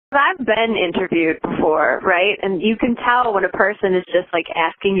I've been interviewed before, right? And you can tell when a person is just like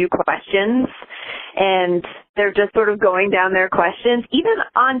asking you questions and they're just sort of going down their questions, even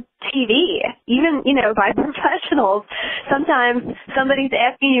on TV, even, by professionals. Sometimes somebody's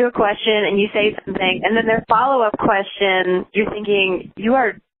asking you a question and you say something and then their follow-up question, you're thinking, you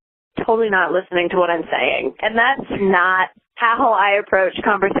are totally not listening to what I'm saying. And that's not how I approach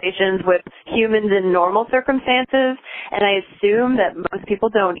conversations with humans in normal circumstances, and I assume that most people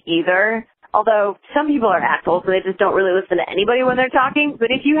don't either, although some people are assholes, so they just don't really listen to anybody when they're talking.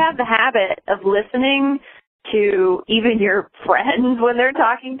 But if you have the habit of listening to even your friends when they're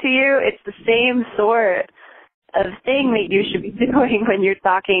talking to you, it's the same sort of thing that you should be doing when you're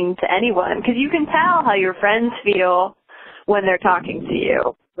talking to anyone, because you can tell how your friends feel when they're talking to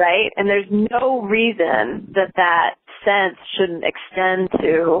you, right? And there's no reason that sense shouldn't extend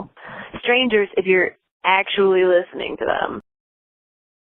to strangers if you're actually listening to them.